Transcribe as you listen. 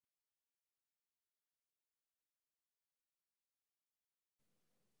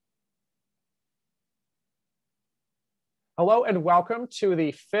Hello and welcome to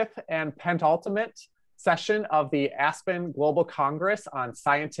the fifth and penultimate session of the Aspen Global Congress on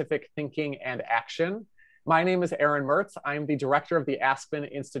Scientific Thinking and Action. My name is Aaron Mertz. I'm the director of the Aspen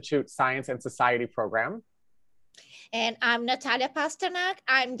Institute Science and Society program. And I'm Natalia Pasternak.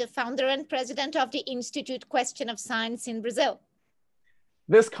 I'm the founder and president of the Institute Question of Science in Brazil.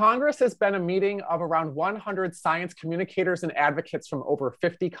 This Congress has been a meeting of around 100 science communicators and advocates from over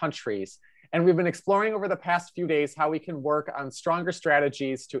 50 countries. And we've been exploring over the past few days how we can work on stronger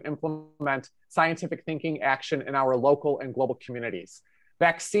strategies to implement scientific thinking action in our local and global communities.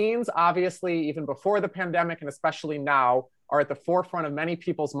 Vaccines, obviously, even before the pandemic and especially now, are at the forefront of many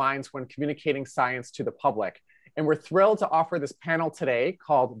people's minds when communicating science to the public. And we're thrilled to offer this panel today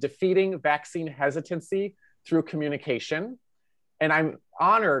called Defeating Vaccine Hesitancy Through Communication. And I'm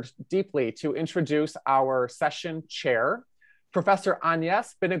honored deeply to introduce our session chair. Professor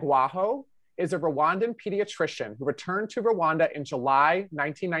Agnes Binagwaho is a Rwandan pediatrician who returned to Rwanda in July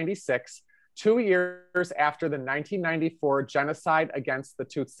 1996, 2 years after the 1994 genocide against the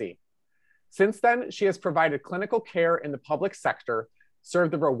Tutsi. Since then, she has provided clinical care in the public sector,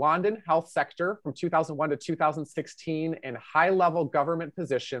 served the Rwandan health sector from 2001 to 2016 in high-level government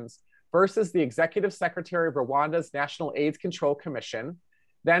positions, first as the executive secretary of Rwanda's National AIDS Control Commission,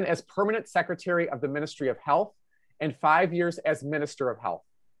 then as permanent secretary of the Ministry of Health, and 5 years as Minister of Health.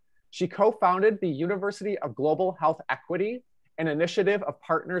 She co-founded the University of Global Health Equity, an initiative of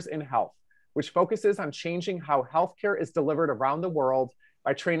Partners in Health, which focuses on changing how healthcare is delivered around the world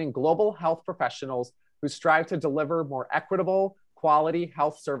by training global health professionals who strive to deliver more equitable, quality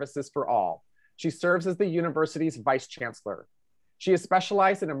health services for all. She serves as the university's vice chancellor. She is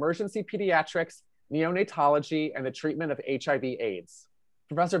specialized in emergency pediatrics, neonatology, and the treatment of HIV/AIDS.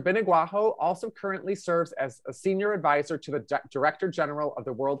 Professor Binagwaho also currently serves as a senior advisor to the Director General of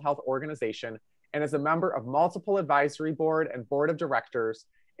the World Health Organization and is a member of multiple advisory board and board of directors,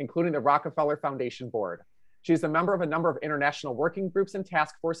 including the Rockefeller Foundation Board. She is a member of a number of international working groups and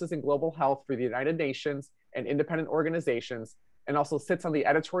task forces in global health for the United Nations and independent organizations, and also sits on the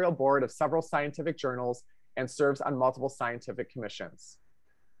editorial board of several scientific journals and serves on multiple scientific commissions.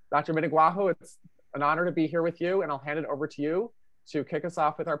 Dr. Binagwaho, it's an honor to be here with you, and I'll hand it over to you to kick us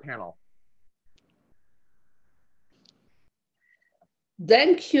off with our panel.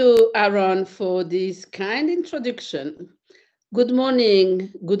 Thank you, Aaron, for this kind introduction. Good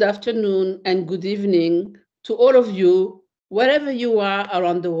morning, good afternoon, and good evening to all of you, wherever you are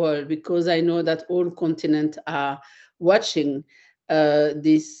around the world, because I know that all continents are watching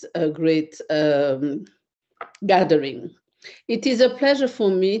this great gathering. It is a pleasure for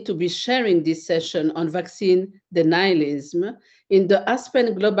me to be sharing this session on vaccine denialism in the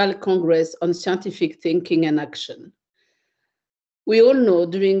Aspen Global Congress on Scientific Thinking and Action. We all know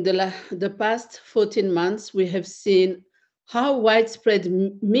during the past 14 months, we have seen how widespread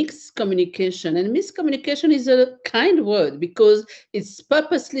mixed communication, and miscommunication is a kind word because it's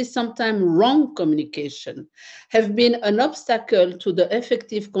purposely sometimes wrong communication, have been an obstacle to the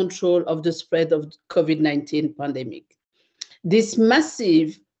effective control of the spread of COVID-19 pandemic. This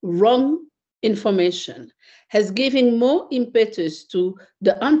massive wrong information has given more impetus to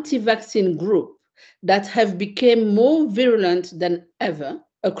the anti-vaccine group that have become more virulent than ever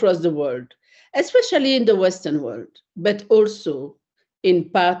across the world, especially in the Western world, but also in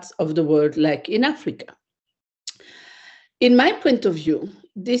parts of the world like in Africa. In my point of view,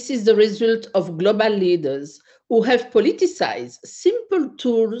 this is the result of global leaders who have politicized simple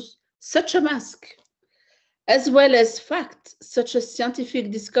tools such as mask, as well as facts such as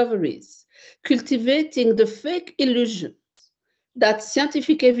scientific discoveries, cultivating the fake illusion that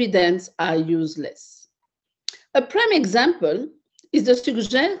scientific evidence are useless. A prime example is the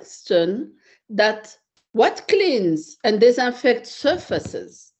suggestion that what cleans and disinfects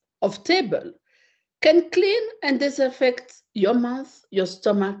surfaces of table can clean and disinfect your mouth, your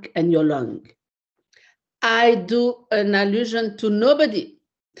stomach, and your lung. I do an allusion to nobody,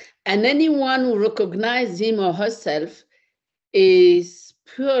 and anyone who recognizes him or herself is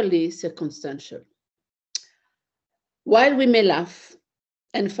purely circumstantial. While we may laugh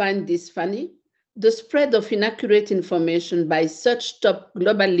and find this funny, the spread of inaccurate information by such top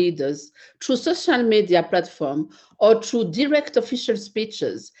global leaders through social media platforms or through direct official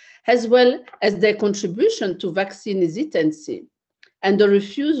speeches, as well as their contribution to vaccine hesitancy and the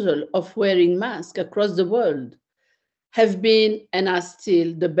refusal of wearing masks across the world, have been and are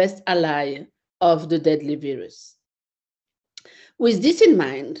still the best ally of the deadly virus. With this in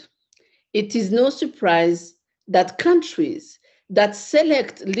mind, it is no surprise that countries that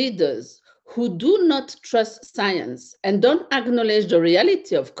select leaders who do not trust science and don't acknowledge the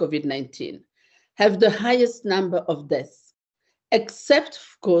reality of COVID-19 have the highest number of deaths except,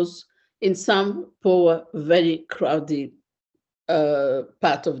 of course, in some poor, very crowded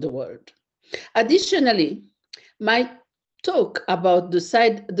part of the world. Additionally, my talk about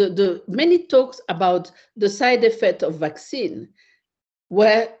many talks about the side effect of vaccine,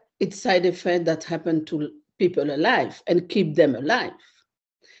 where it's side effects that happen to people alive and keep them alive,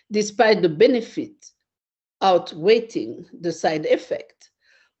 despite the benefit outweighing the side effect.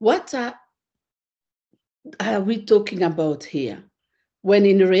 What are we talking about here? When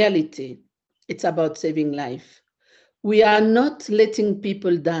in reality, it's about saving life. We are not letting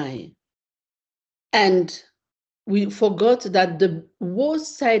people die. And we forgot that the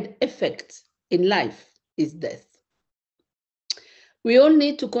worst side effect in life is death. We all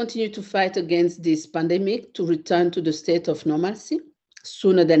need to continue to fight against this pandemic to return to the state of normalcy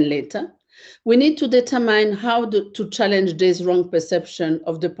sooner than later. We need to determine how to challenge this wrong perception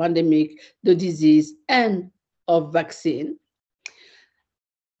of the pandemic, the disease, and of vaccine.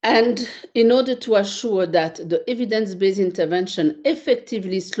 And in order to assure that the evidence-based intervention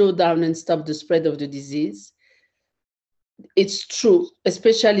effectively slow down and stop the spread of the disease, it's true,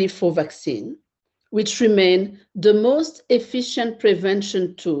 especially for vaccine, which remain the most efficient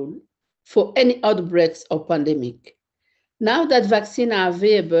prevention tool for any outbreaks or pandemic. Now that vaccines are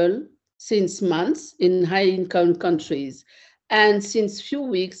available since months in high-income countries and since few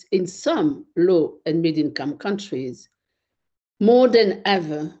weeks in some low and mid-income countries, more than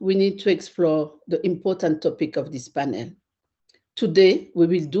ever, we need to explore the important topic of this panel. Today, we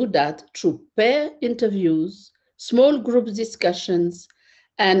will do that through pair interviews, small group discussions,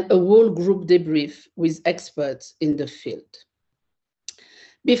 and a whole group debrief with experts in the field.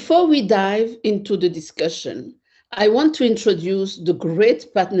 Before we dive into the discussion, I want to introduce the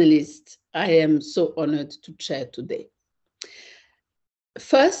great panelists I am so honored to chair today.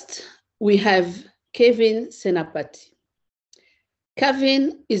 First, we have Kavin Senapathy.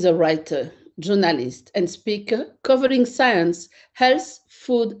 Kavin is a writer, journalist, and speaker covering science, health,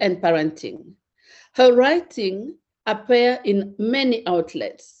 food, and parenting. Her writing appear in many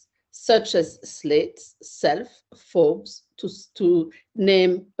outlets, such as Slate, Self, Forbes, to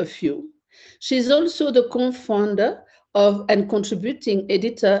name a few. She is also the co-founder of and contributing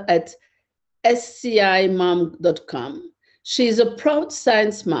editor at scimom.com. She is a proud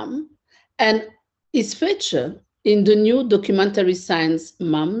science mom and is featured in the new documentary Science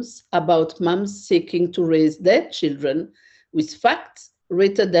Moms about moms seeking to raise their children with facts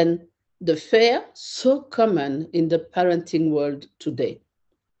rather than the fear so common in the parenting world today.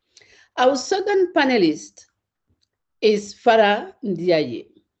 Our second panelist is Fara Ndiaye.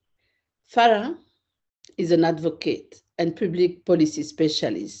 Fara is an advocate and public policy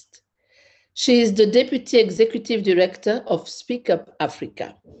specialist. She is the Deputy Executive Director of Speak Up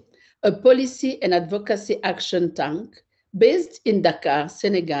Africa, a policy and advocacy action tank based in Dakar,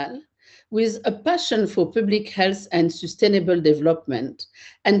 Senegal, with a passion for public health and sustainable development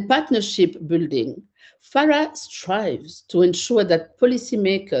and partnership building. Fara strives to ensure that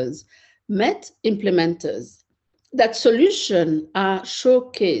policymakers meet implementers, that solutions are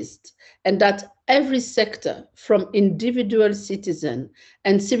showcased, and that every sector, from individual citizen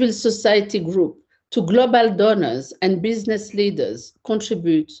and civil society group to global donors and business leaders,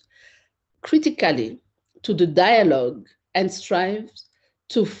 contributes critically to the dialogue and strives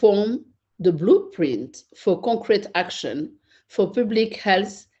to form the blueprint for concrete action for public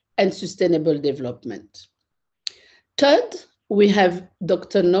health and sustainable development. Third, we have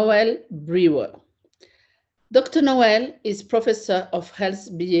Dr. Noel Brewer. Dr. Noel is professor of health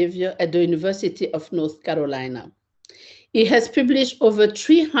behavior at the University of North Carolina. He has published over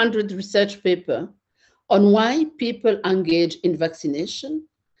 300 research papers on why people engage in vaccination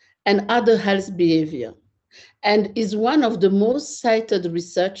and other health behavior, and is one of the most cited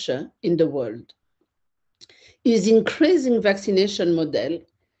researchers in the world. His increasing vaccination model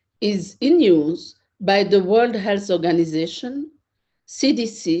is in use by the World Health Organization,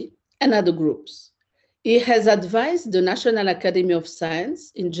 CDC, and other groups. He has advised the National Academy of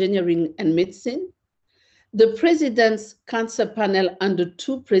Science, Engineering, and Medicine, the President's Cancer Panel under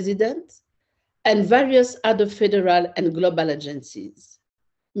 2 presidents, and various other federal and global agencies.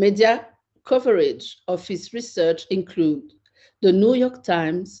 Media coverage of his research include the New York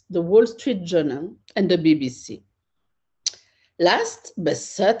Times, the Wall Street Journal, and the BBC. Last, but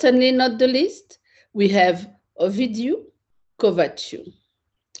certainly not the least, we have Ovidiu Covaciu.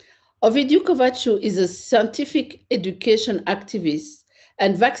 Ovidiu Covaciu is a scientific education activist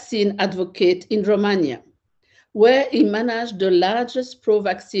and vaccine advocate in Romania, where he managed the largest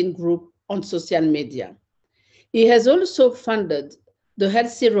pro-vaccine group on social media. He has also funded the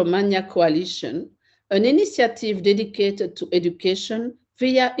Healthy Romania Coalition, an initiative dedicated to education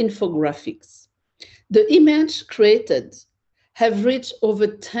via infographics. The images created have reached over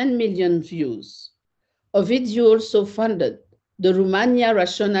 10 million views. Ovidiu also funded the Romania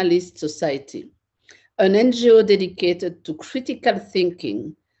Rationalist Society, an NGO dedicated to critical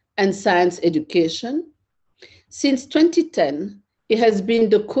thinking and science education. Since 2010, he has been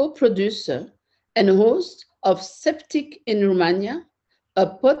the co-producer and host of Sceptics in Romania, a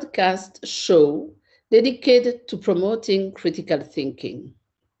podcast show dedicated to promoting critical thinking.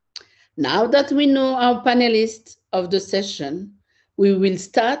 Now that we know our panelists of the session, we will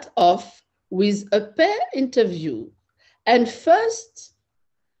start off with a pair interview. And first,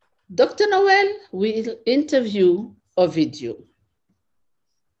 Dr. Noel will interview Ovidiu.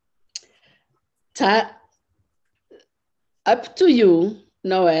 Up to you,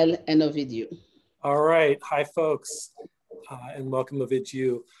 Noel and Ovidiu. All right. Hi, folks, and welcome,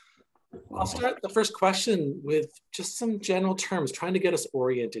 Ovidiu. I'll start the first question with just some general terms, trying to get us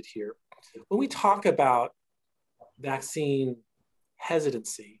oriented here. When we talk about vaccine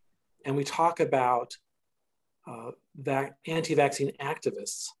hesitancy and we talk about anti-vaccine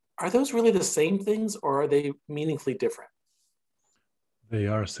activists, are those really the same things or are they meaningfully different? They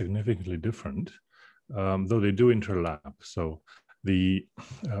are significantly different, though they do interlap. So the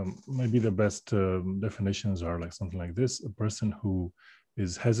maybe the best definitions are like something like this: a person who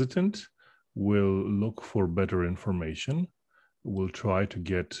is hesitant will look for better information, will try to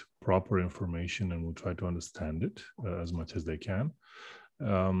get proper information, and will try to understand it as much as they can.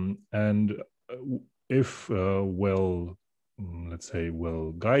 And if let's say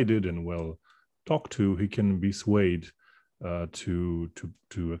well guided and well talked to, he can be swayed to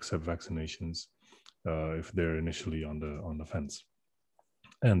accept vaccinations if they're initially on the fence.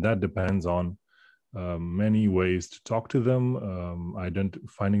 And that depends on many ways to talk to them,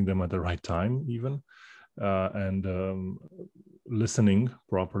 finding them at the right time even, and listening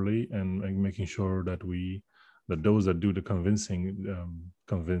properly and making sure that those that do the convincing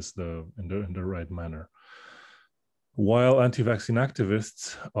convince in the right manner. While anti-vaccine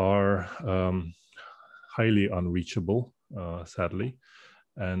activists are highly unreachable, sadly,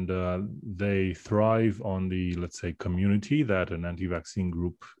 and they thrive on the, let's say, community that an anti-vaccine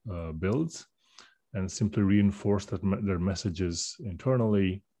group builds, and simply reinforce their messages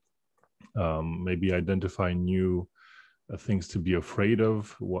internally, maybe identify new things to be afraid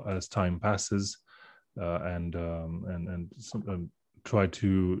of as time passes, and try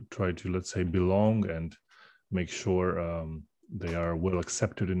to let's say belong and make sure they are well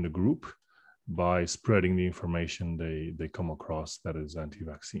accepted in the group by spreading the information they come across that is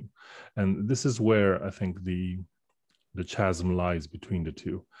anti-vaccine. And this is where I think the chasm lies between the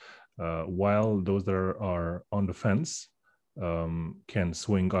two. While those that are on the fence can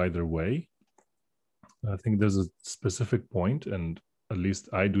swing either way, I think there's a specific point, and at least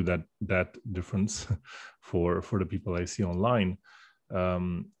I do that difference for the people I see online,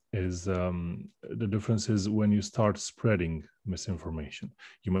 the difference is when you start spreading misinformation.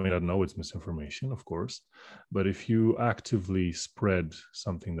 You may not know it's misinformation, of course, but if you actively spread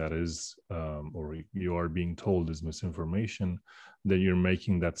something that is, or you are being told is misinformation, then you're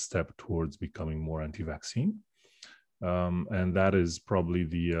making that step towards becoming more anti-vaccine. And that is probably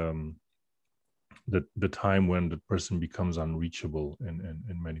the time when the person becomes unreachable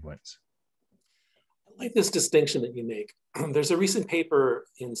in many ways. I like this distinction that you make. There's a recent paper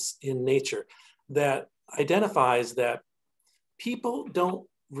in Nature that identifies that people don't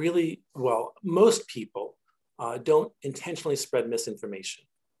really, well, most people don't intentionally spread misinformation.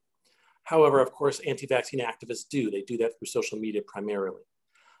 However, of course, anti-vaccine activists do. They do that through social media primarily.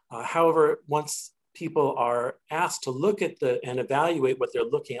 However, once people are asked to look at and evaluate what they're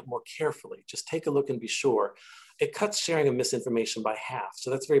looking at more carefully, just take a look and be sure, it cuts sharing of misinformation by half. So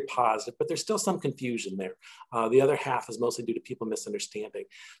that's very positive, but there's still some confusion there. The other half is mostly due to people misunderstanding.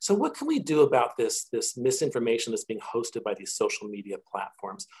 So what can we do about this misinformation that's being hosted by these social media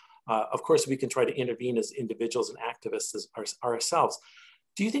platforms? Of course, we can try to intervene as individuals and activists ourselves.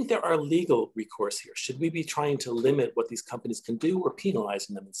 Do you think there are legal recourse here? Should we be trying to limit what these companies can do or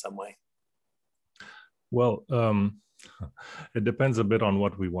penalizing them in some way? Well, it depends a bit on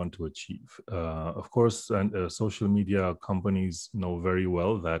what we want to achieve. Of course, social media companies know very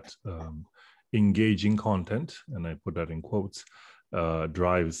well that engaging content, and I put that in quotes,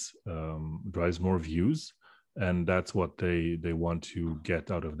 drives more views, and that's what they want to get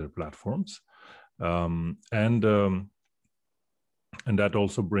out of their platforms, and that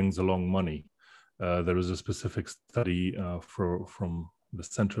also brings along money. There is a specific study from the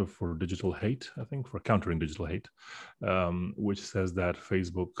Center for Digital Hate, I think, for countering digital hate, which says that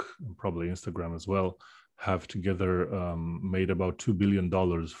Facebook, and probably Instagram as well, have together made about $2 billion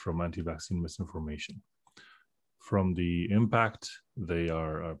from anti-vaccine misinformation. From the impact they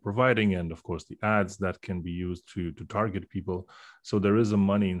are providing, and of course the ads that can be used to target people. So there is a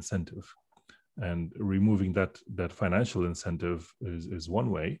money incentive, and removing that financial incentive is one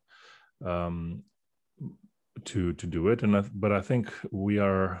way to do it. But I think we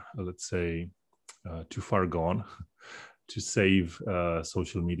are, let's say, too far gone to save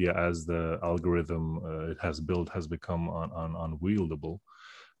social media, as the algorithm it has built has become unwieldable.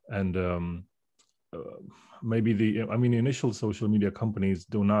 And maybe initial social media companies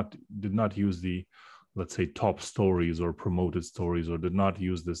did not use the, let's say, top stories or promoted stories, or did not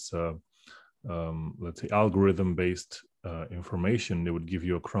use this let's say, algorithm-based information. They would give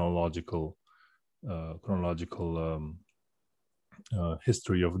you a chronological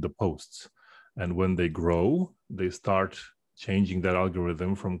history of the posts. And when they grow, they start changing that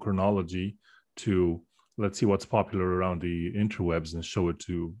algorithm from chronology to, let's see what's popular around the interwebs and show it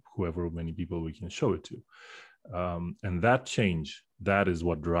to whoever many people we can show it to. And that change, that is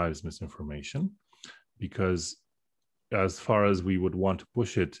what drives misinformation, because as far as we would want to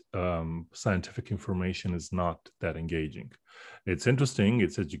push it, scientific information is not that engaging. It's interesting,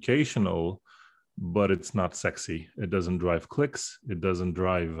 it's educational, but it's not sexy. It doesn't drive clicks. It doesn't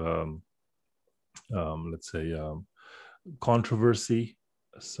drive, let's say, controversy.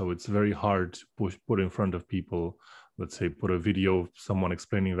 So it's very hard to put in front of people, let's say, put a video of someone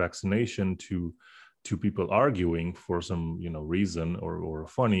explaining vaccination to people arguing for some, reason, or a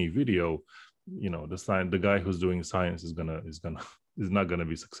funny video. The guy who's doing science is not gonna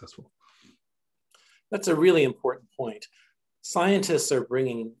be successful. That's a really important point. Scientists are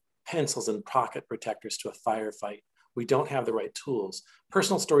bringing pencils and pocket protectors to a firefight. We don't have the right tools.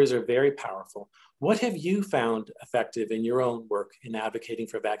 Personal stories are very powerful. What have you found effective in your own work in advocating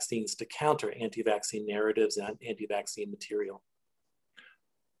for vaccines to counter anti-vaccine narratives and anti-vaccine material?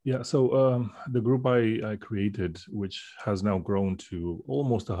 Yeah, so the group I created, which has now grown to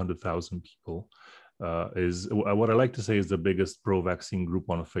almost 100,000 people, is what I like to say is the biggest pro-vaccine group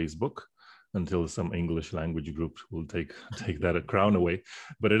on Facebook, until some English language group will take that crown away,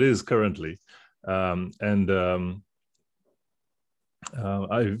 but it is currently.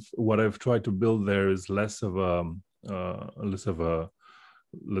 What I've tried to build there is less of a, let's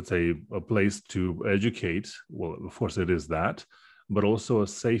say, a place to educate. Well, of course it is that, but also a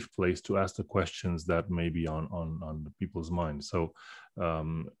safe place to ask the questions that may be on the people's minds. So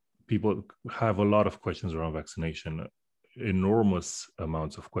people have a lot of questions around vaccination, enormous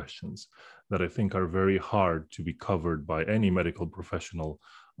amounts of questions that I think are very hard to be covered by any medical professional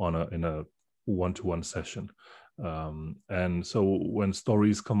in a one-to-one session. And so when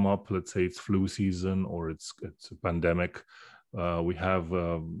stories come up, let's say it's flu season or it's a pandemic, we have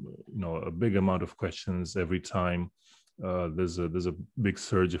a big amount of questions every time. There's a big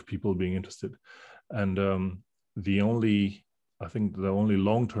surge of people being interested, and the only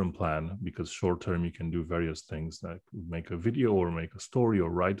long-term plan, because short-term you can do various things like make a video or make a story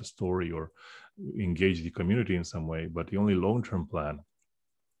or write a story or engage the community in some way, but the only long-term plan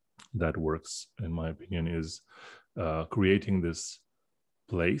that works, in my opinion, is creating this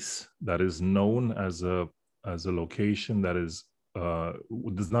place that is known as a location that is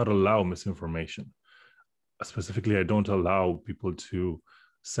does not allow misinformation. Specifically, I don't allow people to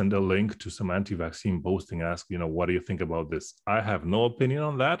send a link to some anti-vaccine posting, ask, what do you think about this? I have no opinion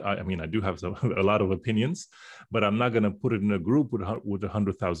on that. I mean, I do have a lot of opinions, but I'm not going to put it in a group with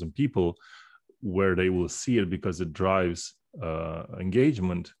 100,000 people where they will see it because it drives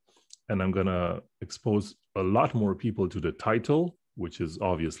engagement. And I'm going to expose a lot more people to the title, which is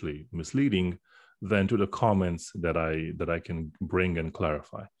obviously misleading, than to the comments that I can bring and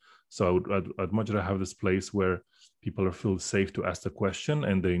clarify. So I'd much rather have this place where people are feel safe to ask the question,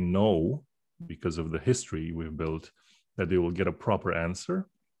 and they know, because of the history we've built, that they will get a proper answer.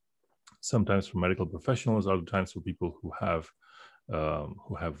 Sometimes from medical professionals, other times for people who have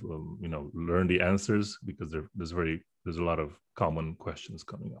learned the answers, because there's a lot of common questions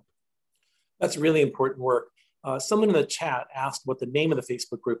coming up. That's really important work. Someone in the chat asked what the name of the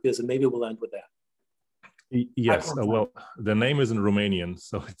Facebook group is, and maybe we'll end with that. Yes, well, the name is in Romanian,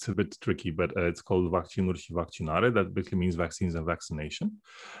 so it's a bit tricky, but it's called Vaccinuri și Vaccinare. That basically means vaccines and vaccination.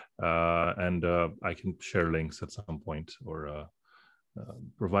 And I can share links at some point, or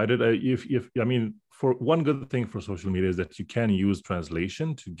provided for one good thing for social media is that you can use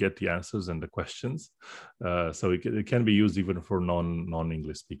translation to get the answers and the questions. So it can be used even for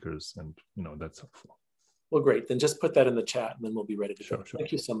non-English speakers, and that's helpful. Well, great. Then just put that in the chat and then we'll be ready to go. Sure.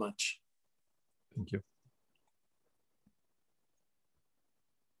 Thank you so much. Thank you.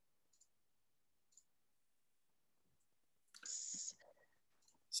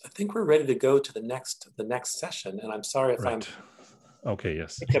 So I think we're ready to go to the next session. And I'm sorry if I'm okay.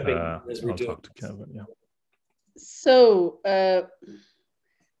 Yes. I'll talk to Kavin. Yeah. So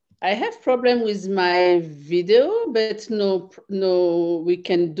I have problem with my video, but no, we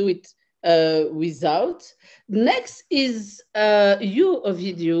can do it without. Next is you,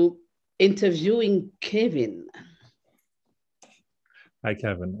 Ovidiu, interviewing Kavin. Hi,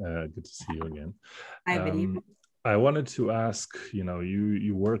 Kavin. Good to see you again. Hi, Ovidiu. I wanted to ask,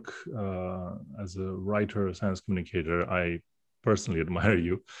 you work as a writer, a science communicator. I personally admire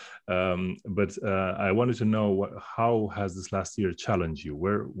you, but I wanted to know how has this last year challenged you?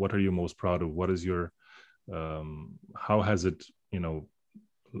 What are you most proud of? What is your, how has it,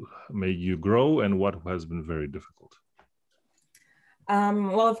 made you grow, and what has been very difficult?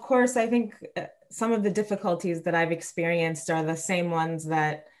 Well, of course, I think some of the difficulties that I've experienced are the same ones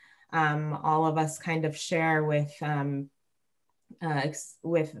that all of us kind of share with the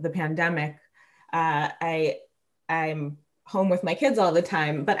pandemic. I'm home with my kids all the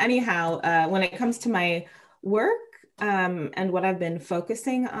time, but anyhow, when it comes to my work and what I've been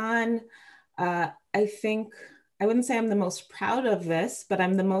focusing on, I think I wouldn't say I'm the most proud of this, but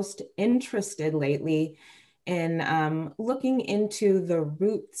I'm the most interested lately in looking into the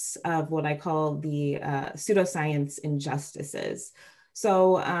roots of what I call the pseudoscience injustices.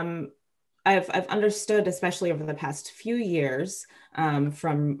 So I've understood, especially over the past few years,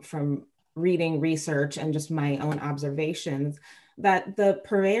 from reading research and just my own observations, that the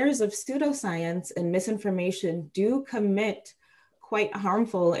purveyors of pseudoscience and misinformation do commit quite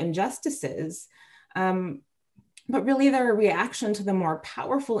harmful injustices. But really they're a reaction to the more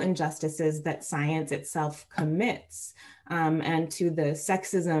powerful injustices that science itself commits, and to the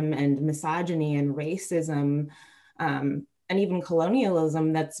sexism and misogyny and racism, and even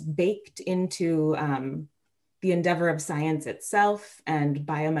colonialism that's baked into the endeavor of science itself and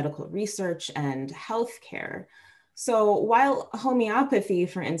biomedical research and healthcare. So while homeopathy,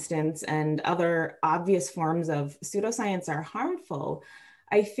 for instance, and other obvious forms of pseudoscience are harmful,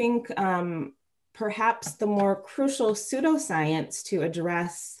 I think perhaps the more crucial pseudoscience to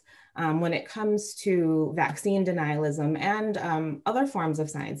address when it comes to vaccine denialism and other forms of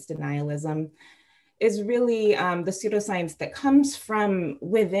science denialism is really the pseudoscience that comes from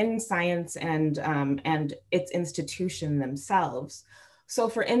within science and its institution themselves. So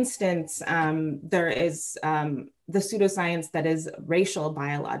for instance, there is the pseudoscience that is racial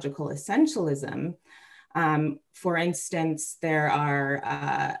biological essentialism. For instance, there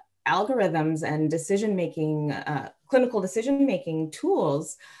are algorithms and decision-making, clinical decision-making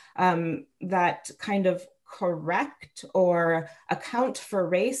tools that kind of correct or account for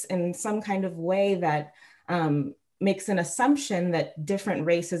race in some kind of way that makes an assumption that different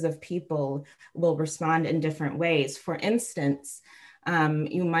races of people will respond in different ways. For instance,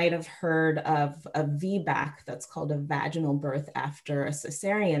 you might have heard of a VBAC, that's called a vaginal birth after a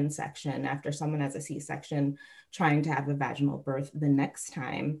cesarean section, after someone has a C-section trying to have a vaginal birth the next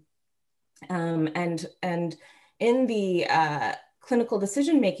time. And in the clinical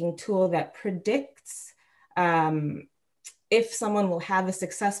decision-making tool that predicts if someone will have a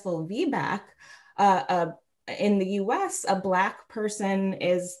successful VBAC, in the US, a Black person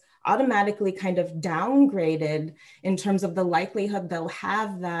is automatically kind of downgraded in terms of the likelihood they'll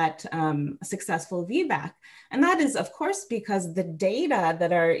have that successful VBAC. And that is, of course, because the data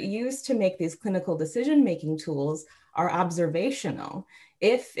that are used to make these clinical decision-making tools are observational.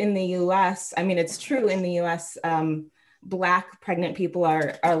 If in the US, I mean, it's true in the US, Black pregnant people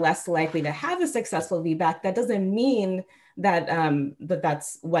are less likely to have a successful VBAC, that doesn't mean that,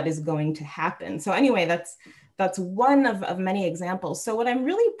 that's what is going to happen. So anyway, that's one of many examples. So what I'm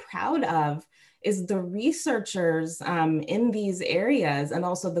really proud of is the researchers in these areas and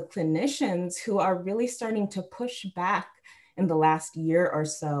also the clinicians who are really starting to push back in the last year or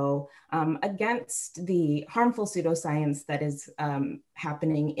so against the harmful pseudoscience that is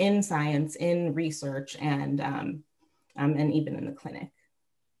happening in science, in research, and even in the clinic.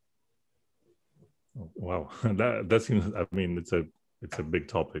 Wow, that seems, I mean, it's a big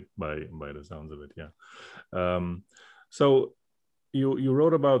topic by the sounds of it, yeah. So you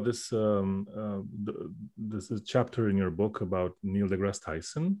wrote about this, this is a chapter in your book about Neil deGrasse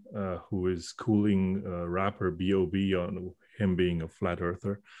Tyson, who is schooling rapper B.O.B. on him being a flat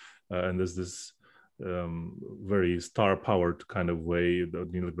earther. And there's this very star-powered kind of way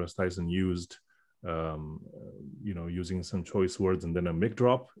that Neil deGrasse Tyson used using some choice words and then a mic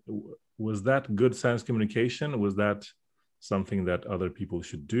drop. Was that good science communication? Was that something that other people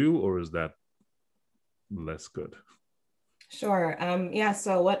should do, or is that less good? Sure. Yeah,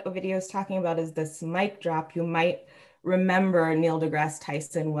 so what Ovidiu is talking about is this mic drop. You might remember Neil deGrasse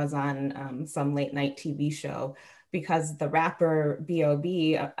Tyson was on some late night TV show because the rapper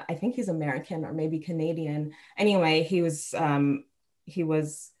B.O.B., I think he's American or maybe Canadian. Anyway, he was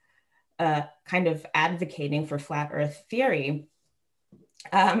kind of advocating for flat earth theory.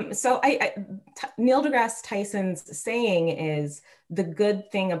 So Neil deGrasse Tyson's saying is the good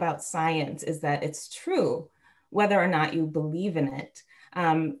thing about science is that it's true, whether or not you believe in it.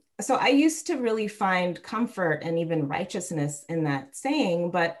 So I used to really find comfort and even righteousness in that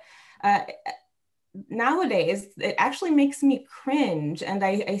saying, but nowadays it actually makes me cringe, and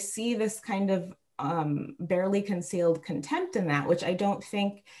I see this kind of barely concealed contempt in that, which I don't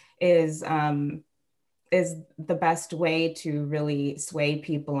think is the best way to really sway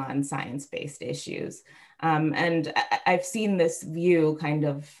people on science-based issues. And I've seen this view kind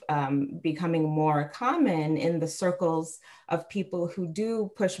of becoming more common in the circles of people who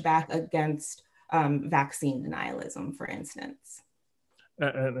do push back against vaccine denialism, for instance.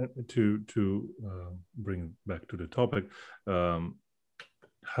 And to bring back to the topic,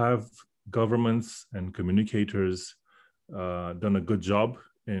 have governments and communicators done a good job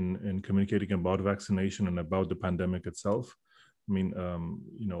in communicating about vaccination and about the pandemic itself? I mean,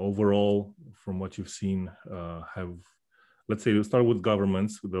 overall, from what you've seen, let's say, we'll start with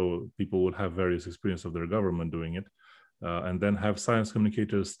governments, though people would have various experience of their government doing it, and then have science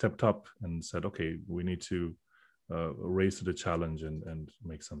communicators stepped up and said, okay, we need to raise to the challenge and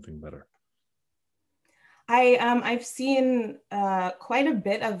make something better. I've seen quite a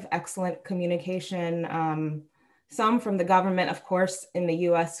bit of excellent communication, some from the government. Of course, in the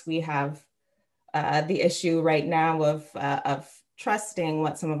US, we have the issue right now of trusting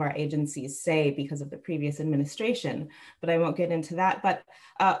what some of our agencies say because of the previous administration, but I won't get into that. But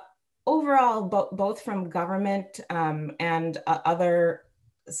overall, both from government and other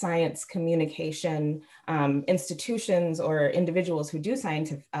science communication institutions or individuals who do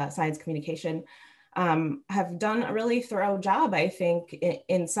science communication have done a really thorough job, I think,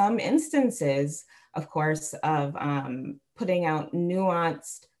 in some instances, of course, of putting out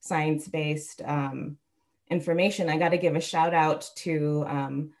nuanced science-based information. I got to give a shout out to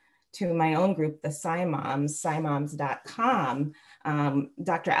my own group, the SciMoms, SciMoms.com.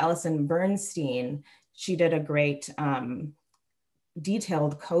 Dr. Allison Bernstein, she did a great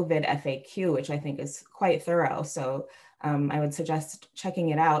detailed COVID FAQ, which I think is quite thorough. So I would suggest checking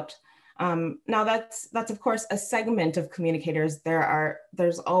it out. Now that's of course a segment of communicators.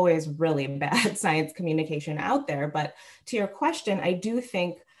 There's always really bad science communication out there, but to your question, I do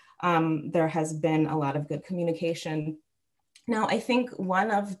think there has been a lot of good communication. Now, I think one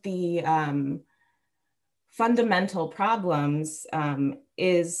of the fundamental problems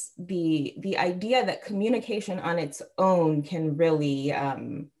is the idea that communication on its own can really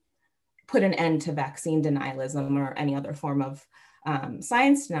put an end to vaccine denialism or any other form of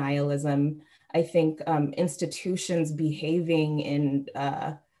science denialism. I think institutions behaving in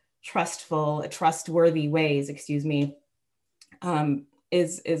trustworthy ways,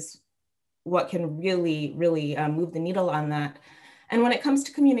 is what can really move the needle on that. And when it comes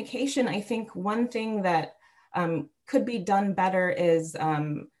to communication, I think one thing that could be done better is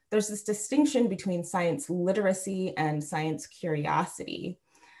there's this distinction between science literacy and science curiosity.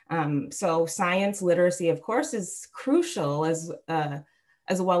 So science literacy, of course, is crucial as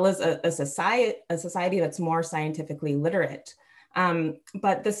well as a society that's more scientifically literate.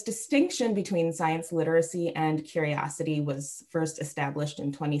 But this distinction between science literacy and curiosity was first established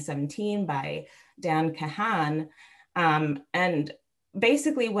in 2017 by Dan Kahan. And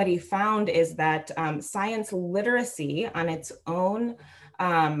basically what he found is that science literacy on its own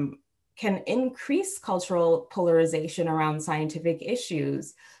can increase cultural polarization around scientific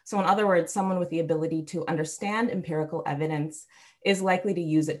issues. So in other words, someone with the ability to understand empirical evidence is likely to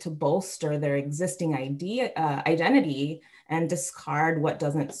use it to bolster their existing identity and discard what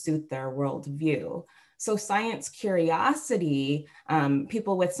doesn't suit their worldview. So science curiosity,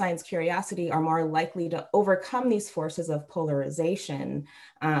 people with science curiosity are more likely to overcome these forces of polarization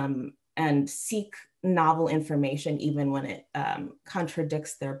and seek novel information even when it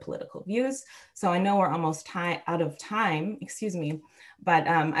contradicts their political views. So I know we're almost out of time, but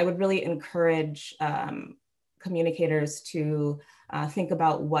I would really encourage communicators to think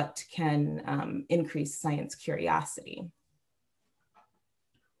about what can increase science curiosity.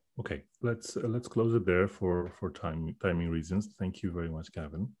 Okay, let's close it there for timing reasons. Thank you very much,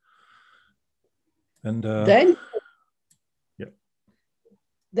 Kavin. And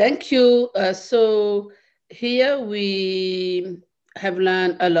thank you. So here we have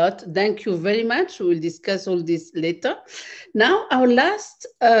learned a lot. Thank you very much. We will discuss all this later. Now, our last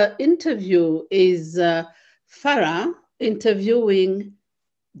interview is Fara interviewing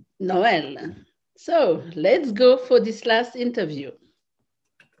Noel. So let's go for this last interview.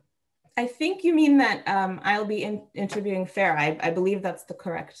 I think you mean that I'll be interviewing Fara. I believe that's the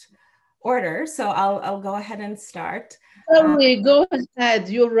correct order. So I'll go ahead and start. Go ahead.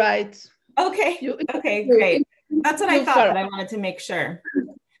 You're right. Okay. Okay, great. That's what I thought, but I wanted to make sure.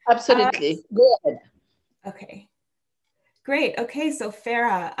 Absolutely. Go ahead. Okay. Great. Okay, so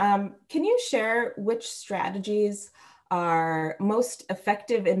Fara, can you share which strategies are most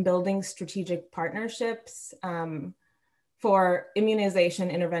effective in building strategic partnerships for immunization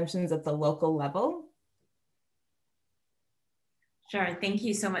interventions at the local level? Sure. Thank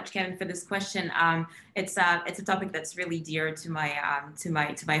you so much, Kevin, for this question. It's a topic that's really dear to my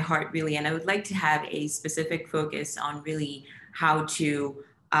heart, really, and I would like to have a specific focus on really how to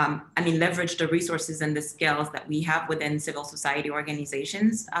leverage the resources and the skills that we have within civil society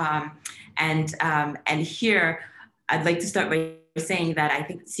organizations. And here, I'd like to start by saying that I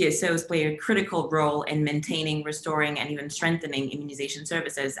think CSOs play a critical role in maintaining, restoring, and even strengthening immunization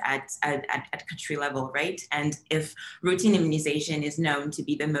services at country level, right? And if routine immunization is known to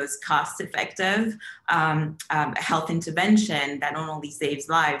be the most cost-effective health intervention that not only saves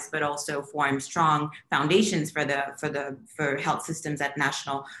lives but also forms strong foundations for health systems at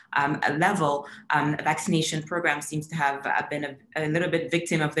national level, vaccination program seems to have been a little bit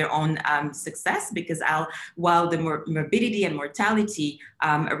victim of their own success, because while the morbidity and mortality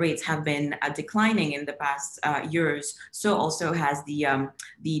rates have been declining in the past years, so also has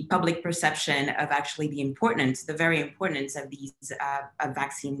the public perception of actually the very importance of these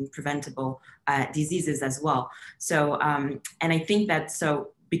vaccine preventable diseases as well. So, and I think that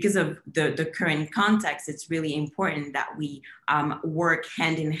because of the current context, it's really important that we work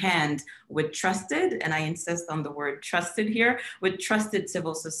hand in hand with trusted, and I insist on the word trusted here, with trusted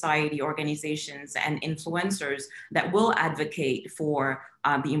civil society organizations and influencers that will advocate for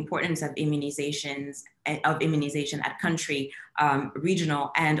the importance of immunization at country,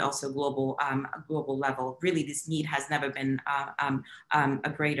 regional, and also global level. Really, this need has never been a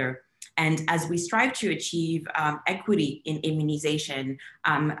greater. And as we strive to achieve equity in immunization,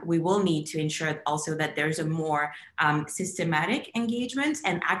 we will need to ensure also that there's a more systematic engagement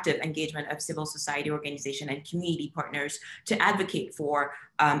and active engagement of civil society organization and community partners to advocate for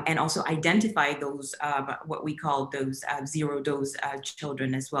and also identify those, what we call those zero-dose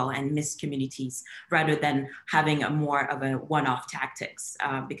children as well, and missed communities, rather than having a more of a one-off tactics,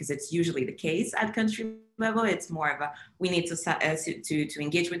 because it's usually the case at country level. It's more of a, we need to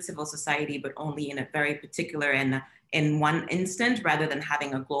engage with civil society, but only in a very particular and in one instant, rather than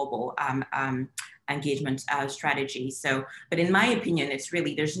having a global engagement strategy. So, but in my opinion, it's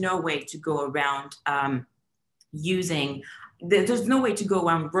really, there's no way to go around there's no way to go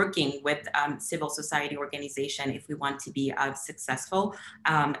around working with civil society organization if we want to be successful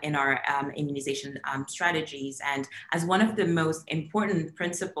in our immunization strategies. And as one of the most important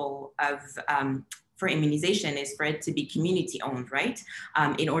principle of for immunization is for it to be community owned, right?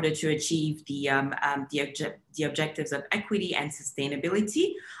 In order to achieve the objectives of equity and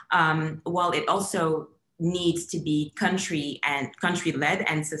sustainability, while it also needs to be country-led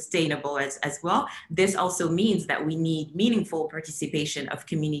and sustainable as well. This also means that we need meaningful participation of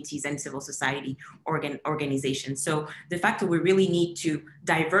communities and civil society organizations. So the fact that we really need to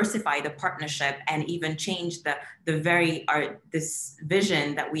diversify the partnership and even change this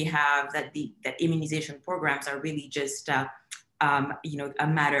vision that we have, that immunization programs are really just a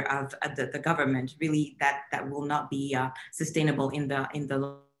matter of the government, really that will not be sustainable in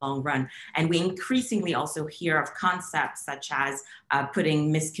the long run. And we increasingly also hear of concepts such as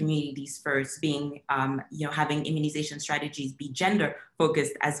putting missed communities first, being, having immunization strategies be gender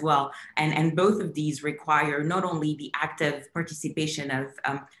focused as well. And both of these require not only the active participation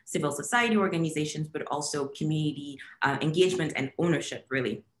of civil society organizations, but also community engagement and ownership,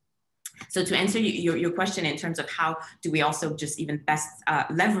 really. So to answer your question in terms of how do we also just even best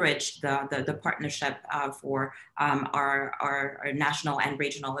leverage the partnership for our national and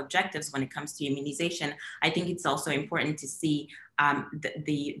regional objectives when it comes to immunization, I think it's also important to see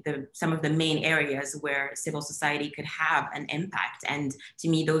some of the main areas where civil society could have an impact. And to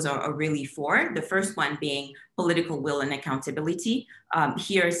me, those are really four. The first one being political will and accountability.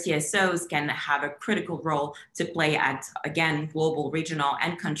 Here, CSOs can have a critical role to play at, again, global, regional,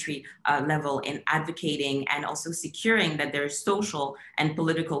 and country level in advocating and also securing that there's social and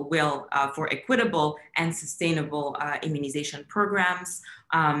political will for equitable and sustainable immunization programs.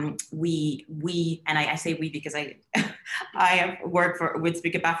 We and I say we because I have worked with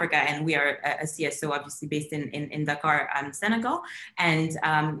Speak Up Africa, and we are a CSO obviously based in Dakar, Senegal. And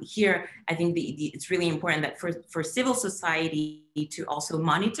here, I think it's really important that for civil society to also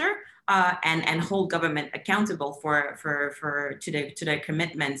monitor and hold government accountable to their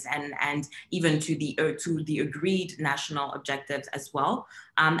commitments and even to the agreed national objectives as well.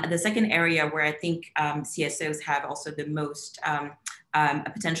 The second area where I think CSOs have also the most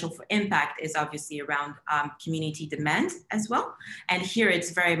a potential for impact is obviously around community demand as well. And here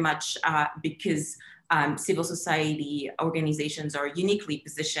it's very much because civil society organizations are uniquely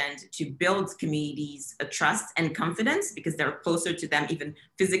positioned to build communities' trust and confidence because they're closer to them even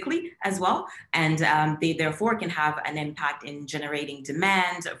physically as well. And they therefore can have an impact in generating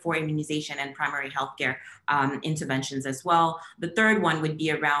demand for immunization and primary healthcare interventions as well. The third one would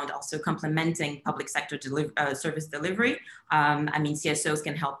be around also complementing public sector service delivery. I mean, CSOs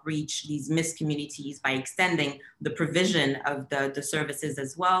can help reach these missed communities by extending the provision of the services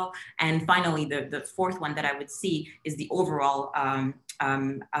as well. And finally, the fourth one that I would see is the overall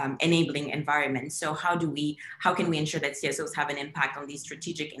enabling environment. So how can we ensure that CSOs have an impact on these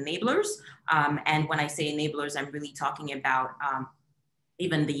strategic enablers? And when I say enablers, I'm really talking about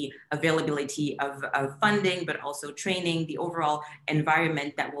even the availability of funding, but also training, the overall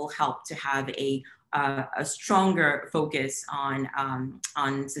environment that will help to have a stronger focus on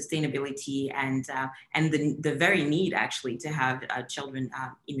sustainability and the very need actually to have children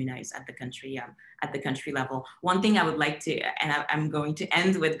immunized at the country level. One thing I would like to, and I'm going to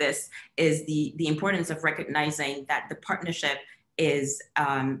end with this, is the importance of recognizing that the partnership is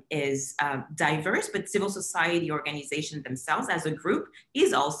diverse, but civil society organizations themselves as a group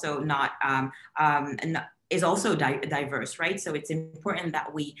is also diverse, right? So it's important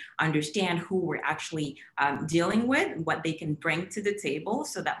that we understand who we're actually dealing with, what they can bring to the table,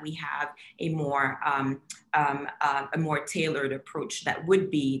 so that we have a more tailored approach that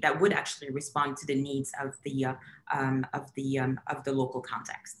would actually respond to the needs of the local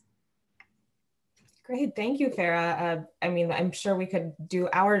context. Great, thank you, Fara. I mean, I'm sure we could do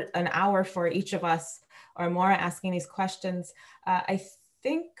an hour for each of us or more asking these questions. I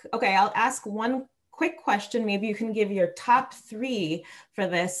think, okay, I'll ask one quick question. Maybe you can give your top 3 for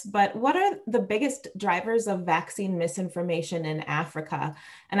this, but what are the biggest drivers of vaccine misinformation in Africa?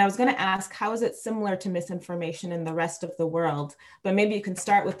 And I was going to ask, how is it similar to misinformation in the rest of the world? But maybe you can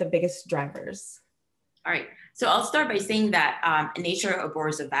start with the biggest drivers. All right. So I'll start by saying that nature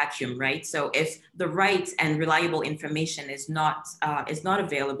abhors a vacuum, right? So if the right and reliable information is not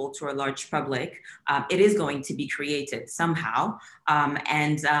available to a large public, it is going to be created somehow.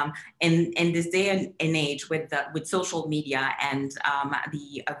 And in this day and age with social media and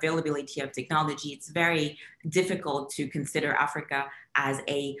the availability of technology, it's very difficult to consider Africa as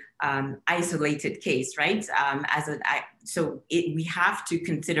a isolated case, right? We have to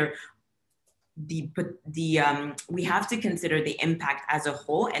consider we have to consider the impact as a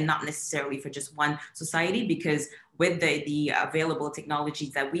whole and not necessarily for just one society, because with the available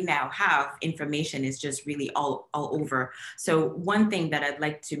technologies that we now have, information is just really all over. So one thing that I'd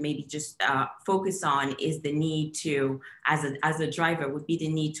like to maybe just focus on is the need to, as a driver, would be the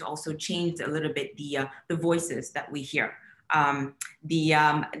need to also change a little bit the voices that we hear. The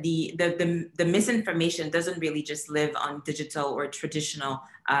misinformation doesn't really just live on digital or traditional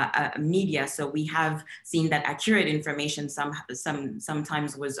media. So we have seen that accurate information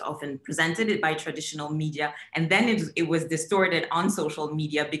sometimes was often presented by traditional media, and then it was distorted on social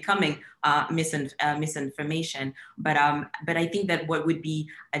media, becoming misinformation. But I think that what would be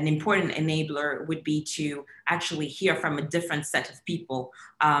an important enabler would be to actually hear from a different set of people.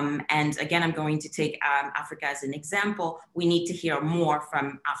 And again, I'm going to take Africa as an example. We need to hear more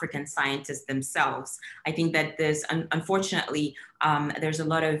from African scientists themselves. I think that there's, unfortunately, there's a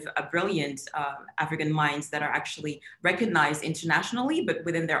lot of brilliant African minds that are actually recognized internationally, but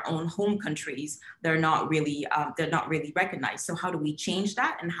within their own home countries, they're not really recognized. So how do we change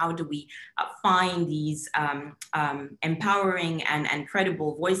that? And how do we find these empowering and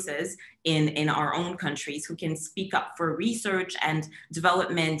credible voices in our own countries who can speak up for research and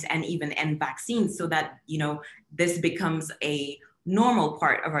development and even vaccines, so that, you know, this becomes a normal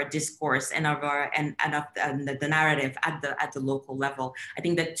part of our discourse and of the narrative at the local local level. I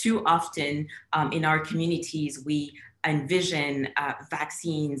think that too often in our communities, we envision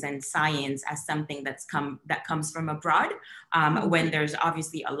vaccines and science as something that comes from abroad, when there's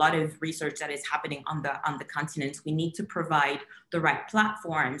obviously a lot of research that is happening on the continent. We need to provide the right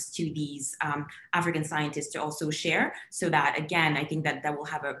platforms to these African scientists to also share, so that, again, I think that will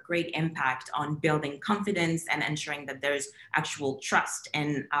have a great impact on building confidence and ensuring that there's actual trust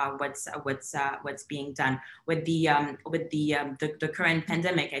in what's being done. With the current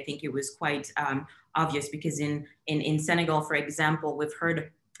pandemic, I think it was quite obvious, because in Senegal, for example, we've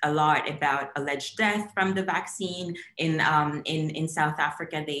heard a lot about alleged death from the vaccine. In South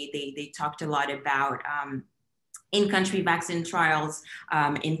Africa, they talked a lot about in-country vaccine trials.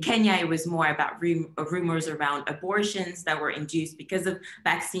 In Kenya, it was more about rumors around abortions that were induced because of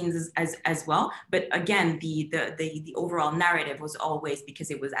vaccines as well. But again, the overall narrative was always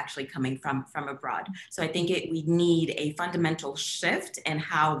because it was actually coming from abroad. So I think we need a fundamental shift in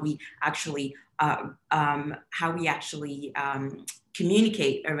how we actually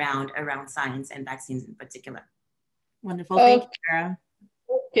communicate around science and vaccines in particular. Wonderful, thank you, Fara.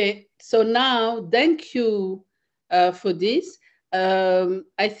 Okay, so now thank you for this.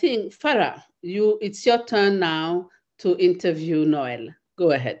 I think, Fara, it's your turn now to interview Noel.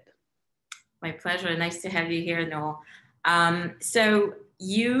 Go ahead. My pleasure. Nice to have you here, Noel. So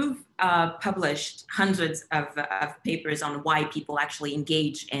you've published hundreds of papers on why people actually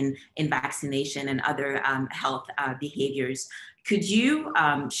engage in vaccination and other health behaviors. Could you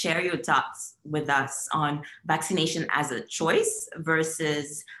share your thoughts with us on vaccination as a choice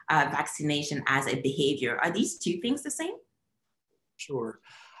versus vaccination as a behavior? Are these two things the same? Sure.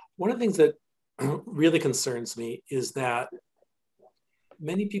 One of the things that really concerns me is that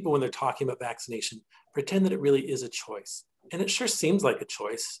many people, when they're talking about vaccination, pretend that it really is a choice. And it sure seems like a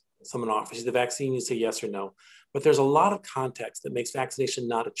choice. Someone offers you the vaccine, you say yes or no. But there's a lot of context that makes vaccination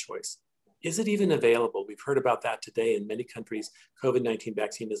not a choice. Is it even available? We've heard about that today. In many countries, COVID-19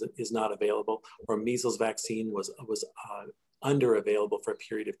 vaccine is not available, or measles vaccine was under available for a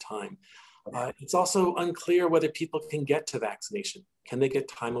period of time. It's also unclear whether people can get to vaccination. Can they get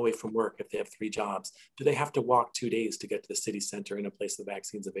time away from work if they have 3 jobs? Do they have to walk 2 days to get to the city center in a place the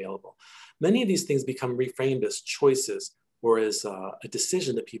vaccine's available? Many of these things become reframed as choices or as a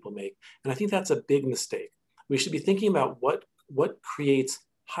decision that people make. And I think that's a big mistake. We should be thinking about what creates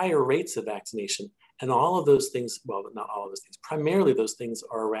higher rates of vaccination. And all of those things, well, not all of those things, primarily those things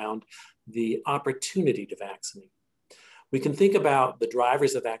are around the opportunity to vaccinate. We can think about the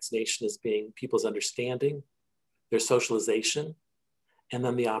drivers of vaccination as being people's understanding, their socialization, and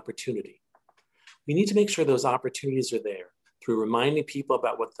then the opportunity. We need to make sure those opportunities are there through reminding people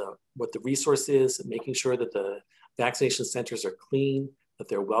about what the resource is, and making sure that the vaccination centers are clean, that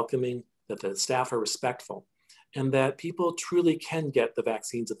they're welcoming, that the staff are respectful, and that people truly can get the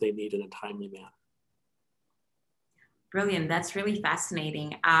vaccines that they need in a timely manner. Brilliant, that's really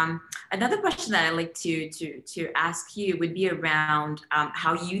fascinating. Another question that I'd like to ask you would be around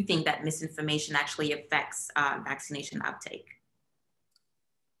how you think that misinformation actually affects vaccination uptake.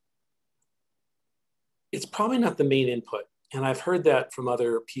 It's probably not the main input. And I've heard that from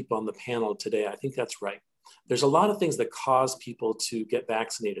other people on the panel today. I think that's right. There's a lot of things that cause people to get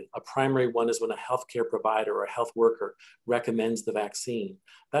vaccinated. A primary one is when a healthcare provider or a health worker recommends the vaccine.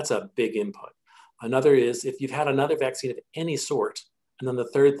 That's a big input. Another is if you've had another vaccine of any sort. And then the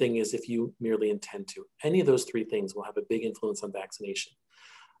third thing is if you merely intend to. Any of those 3 things will have a big influence on vaccination.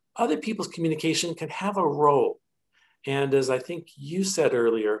 Other people's communication can have a role. And as I think you said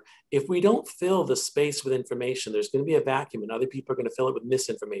earlier, if we don't fill the space with information, there's going to be a vacuum and other people are going to fill it with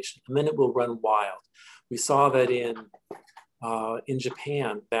misinformation, and then it will run wild. We saw that in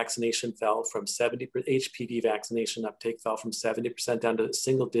Japan, vaccination fell from 70%, HPV vaccination uptake fell from 70% down to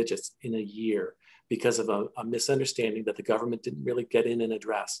single digits in a year because of a misunderstanding that the government didn't really get in and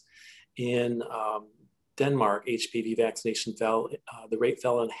address. In Denmark, HPV vaccination fell, the rate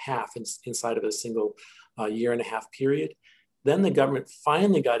fell in half inside of a single year and a half period. Then the government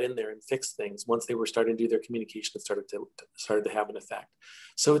finally got in there and fixed things once they were starting to do their communication. It started to have an effect.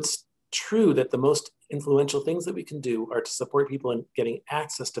 So it's true that the most influential things that we can do are to support people in getting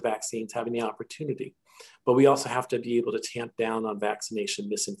access to vaccines, having the opportunity. But we also have to be able to tamp down on vaccination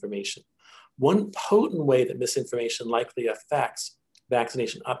misinformation. One potent way that misinformation likely affects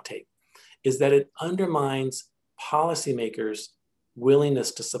vaccination uptake is that it undermines policymakers'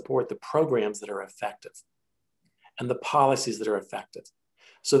 willingness to support the programs that are effective and the policies that are effective.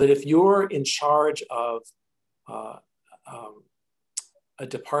 So that if you're in charge of a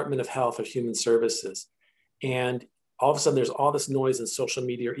Department of Health or Human Services, and all of a sudden there's all this noise in social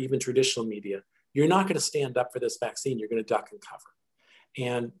media or even traditional media you're not going to stand up for this vaccine. You're going to duck and cover.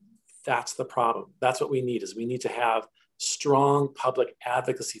 And that's the problem. That's what we need, is we need to have strong public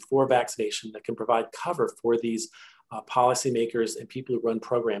advocacy for vaccination that can provide cover for these policymakers and people who run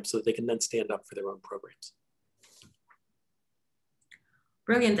programs so that they can then stand up for their own programs.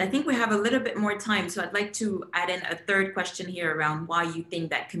 Brilliant. I think we have a little bit more time. So I'd like to add in a third question here around why you think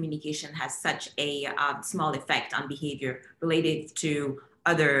that communication has such a small effect on behavior related to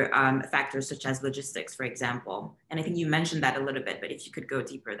other factors such as logistics, for example. And I think you mentioned that a little bit, but if you could go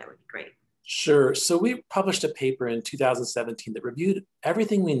deeper, that would be great. Sure. So we published a paper in 2017 that reviewed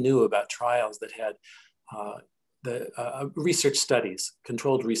everything we knew about trials that had research studies,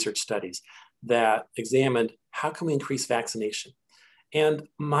 controlled research studies that examined how can we increase vaccination. And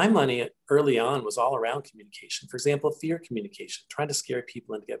my money early on was all around communication. For example, fear communication, trying to scare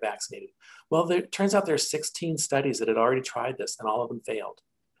people into get vaccinated. Well, it turns out there are 16 studies that had already tried this and all of them failed.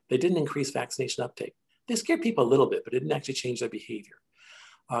 They didn't increase vaccination uptake. They scared people a little bit, but it didn't actually change their behavior.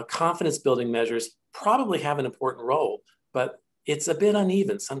 Confidence building measures probably have an important role, but it's a bit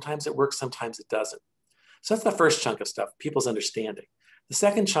uneven. Sometimes it works, sometimes it doesn't. So that's the first chunk of stuff, people's understanding. The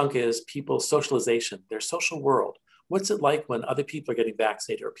second chunk is people's socialization, their social world. What's it like when other people are getting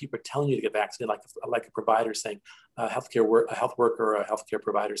vaccinated, or people are telling you to get vaccinated, like a provider saying, a health worker or a healthcare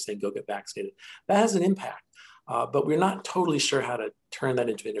provider saying, go get vaccinated? That has an impact, but we're not totally sure how to turn that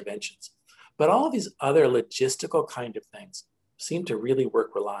into interventions. But all of these other logistical kind of things seem to really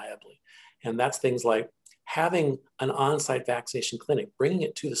work reliably. And that's things like having an on-site vaccination clinic, bringing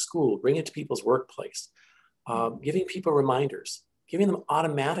it to the school, bringing it to people's workplace, giving people reminders, giving them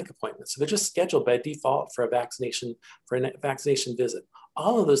automatic appointments. So they're just scheduled by default for a vaccination visit.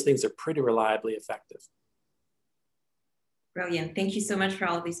 All of those things are pretty reliably effective. Brilliant. Thank you so much for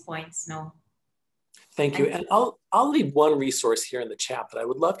all of these points, Noel. Thank you. And I'll leave one resource here in the chat that I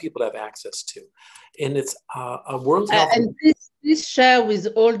would love people to have access to. And it's a World Health. And please share with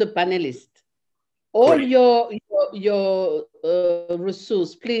all the panelists. All Great. your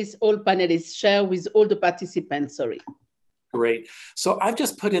resources, please, all panelists, share with all the participants, sorry. Great. So I've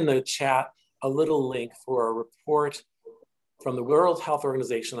just put in the chat a little link for a report from the World Health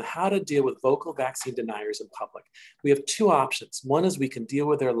Organization on how to deal with vocal vaccine deniers in public. We have two options. One is we can deal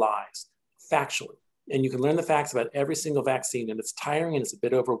with their lies factually, and you can learn the facts about every single vaccine, and it's tiring and it's a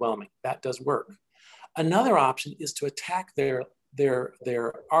bit overwhelming. That does work. Another option is to attack their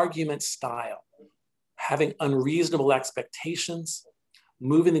argument style, having unreasonable expectations,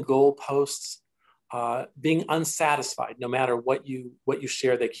 moving the goalposts, being unsatisfied. No matter what you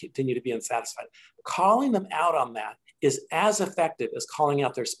share, they continue to be unsatisfied. Calling them out on that is as effective as calling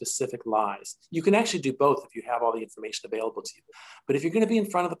out their specific lies. You can actually do both if you have all the information available to you. But if you're going to be in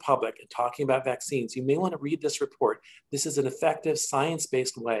front of the public and talking about vaccines, you may want to read this report. This is an effective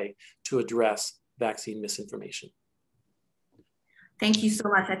science-based way to address vaccine misinformation. Thank you so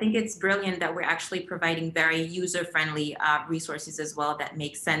much. I think it's brilliant that we're actually providing very user-friendly resources as well that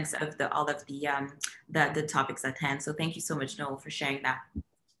make sense of all of the topics at hand. So thank you so much, Noel, for sharing that.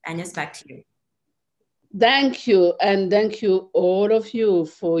 Agnes, back to you. Thank you, and thank you all of you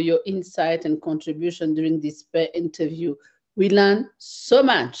for your insight and contribution during this interview. We learned so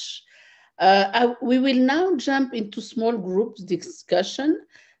much. We will now jump into small groups discussion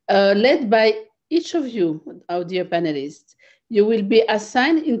led by each of you, our dear panelists. You will be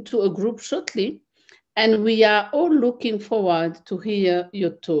assigned into a group shortly, and we are all looking forward to hear your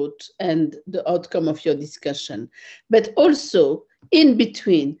thoughts and the outcome of your discussion. But also, in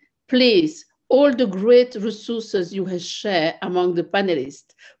between, please, all the great resources you have shared among the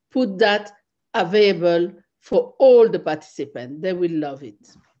panelists, put that available for all the participants. They will love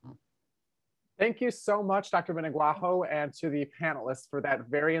it. Thank you so much, Dr. Binagwaho, and to the panelists for that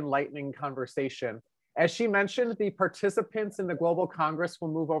very enlightening conversation. As she mentioned, the participants in the Global Congress will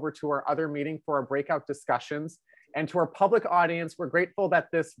move over to our other meeting for our breakout discussions. And to our public audience, we're grateful that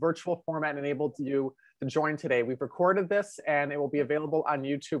this virtual format enabled you to join today. We've recorded this and it will be available on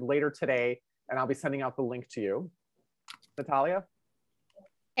YouTube later today, and I'll be sending out the link to you. Natalia?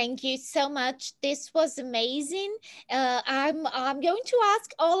 Thank you so much. This was amazing. I'm going to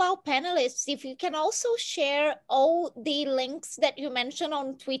ask all our panelists if you can also share all the links that you mentioned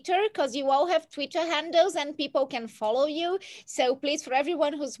on Twitter, because you all have Twitter handles and people can follow you. So please, for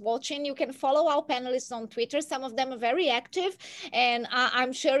everyone who's watching, you can follow our panelists on Twitter. Some of them are very active, and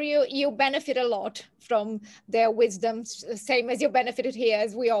I'm sure you benefit a lot from their wisdom, same as you benefited here,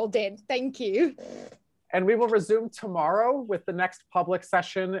 as we all did. Thank you. And we will resume tomorrow with the next public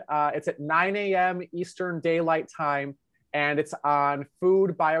session. It's at 9 a.m. Eastern Daylight Time, and it's on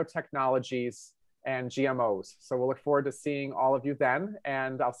food biotechnologies. and GMOs. So we'll look forward to seeing all of you then,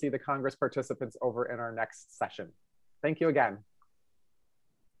 and I'll see the Congress participants over in our next session. Thank you again.